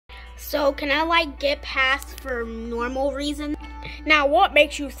So can I like get past for normal reasons? Now what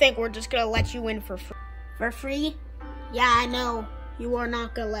makes you think we're just gonna let you in for free? For free? Yeah, I know. You are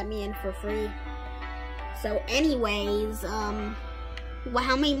not gonna let me in for free. So anyways, well,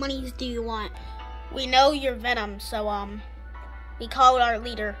 how many monies do you want? We know you're Venom, so we call our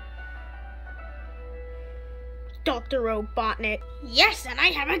leader. Dr. Robotnik. Yes, and I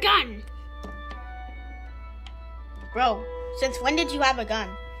have a gun! Bro, since when did you have a gun?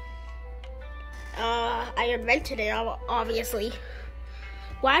 I invented it, obviously.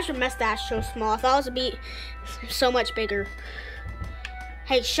 Why is your mustache so small? I thought it was to be so much bigger.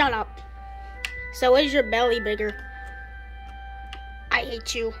 Hey, shut up. So is your belly bigger? I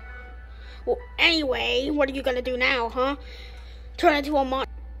hate you. Well, anyway, what are you gonna do now, huh? Turn into a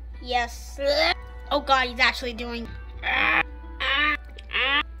monster? Yes. Oh God, he's actually doing.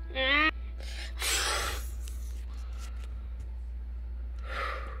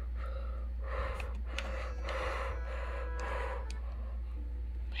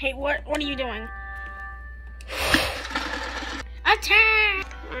 Hey, what are you doing? Attack!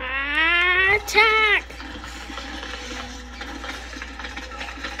 Attack!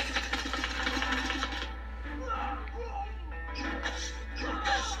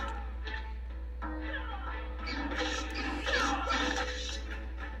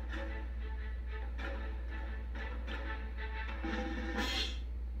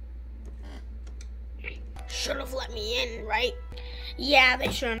 Should have let me in, right? Yeah, they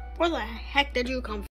shouldn't. Where the heck did you come from?